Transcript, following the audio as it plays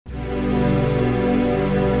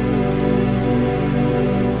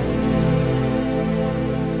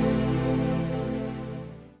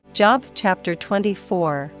Job chapter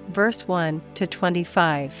 24, verse 1 to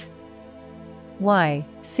 25. Why,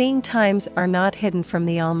 seeing times are not hidden from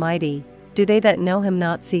the Almighty, do they that know him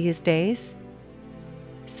not see his days?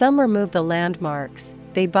 Some remove the landmarks,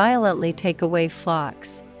 they violently take away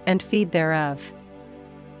flocks, and feed thereof.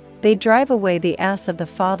 They drive away the ass of the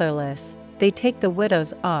fatherless, they take the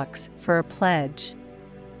widow's ox for a pledge.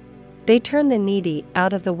 They turn the needy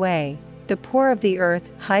out of the way, the poor of the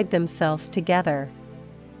earth hide themselves together.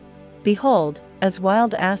 Behold, as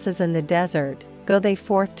wild asses in the desert, go they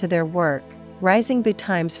forth to their work, rising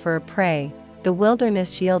betimes for a prey, the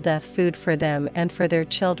wilderness yieldeth food for them and for their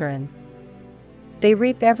children. They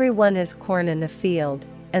reap every one his corn in the field,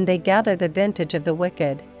 and they gather the vintage of the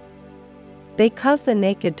wicked. They cause the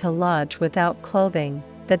naked to lodge without clothing,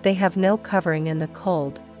 that they have no covering in the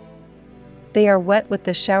cold. They are wet with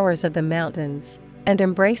the showers of the mountains, and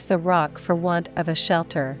embrace the rock for want of a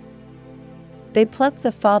shelter. They pluck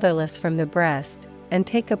the fatherless from the breast, and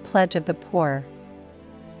take a pledge of the poor.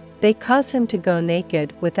 They cause him to go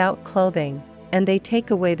naked without clothing, and they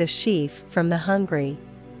take away the sheaf from the hungry,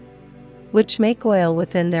 which make oil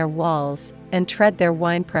within their walls, and tread their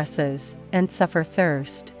winepresses, and suffer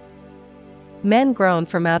thirst. Men groan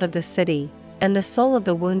from out of the city, and the soul of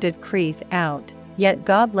the wounded crieth out, yet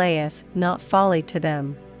God layeth not folly to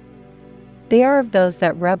them. They are of those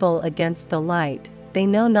that rebel against the light, they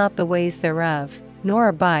know not the ways thereof, nor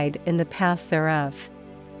abide in the paths thereof.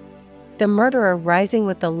 The murderer rising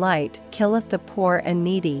with the light killeth the poor and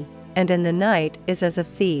needy, and in the night is as a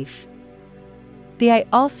thief. The eye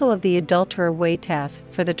also of the adulterer waiteth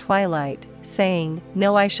for the twilight, saying,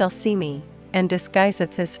 No eye shall see me, and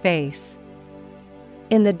disguiseth his face.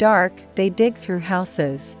 In the dark they dig through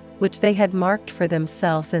houses, which they had marked for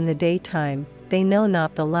themselves in the daytime, they know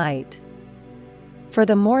not the light. For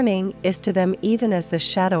the morning is to them even as the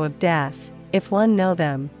shadow of death, if one know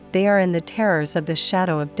them, they are in the terrors of the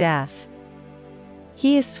shadow of death.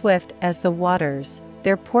 He is swift as the waters,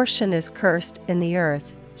 their portion is cursed in the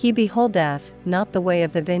earth, he beholdeth not the way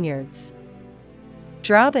of the vineyards.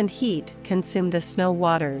 Drought and heat consume the snow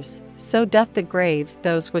waters, so doth the grave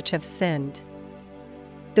those which have sinned.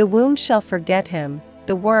 The womb shall forget him,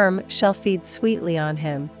 the worm shall feed sweetly on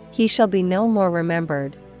him, he shall be no more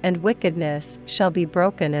remembered, and wickedness shall be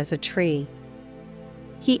broken as a tree.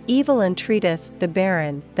 He evil entreateth the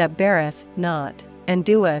barren that beareth not, and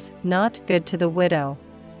doeth not good to the widow.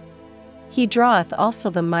 He draweth also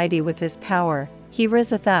the mighty with his power, he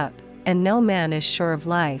riseth up, and no man is sure of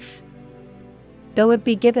life. Though it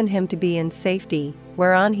be given him to be in safety,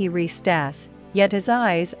 whereon he resteth, yet his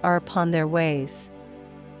eyes are upon their ways.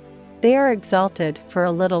 They are exalted for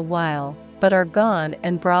a little while, but are gone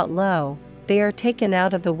and brought low, they are taken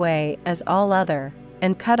out of the way as all other,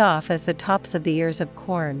 and cut off as the tops of the ears of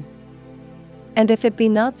corn. And if it be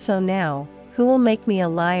not so now, who will make me a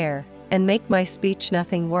liar, and make my speech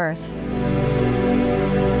nothing worth?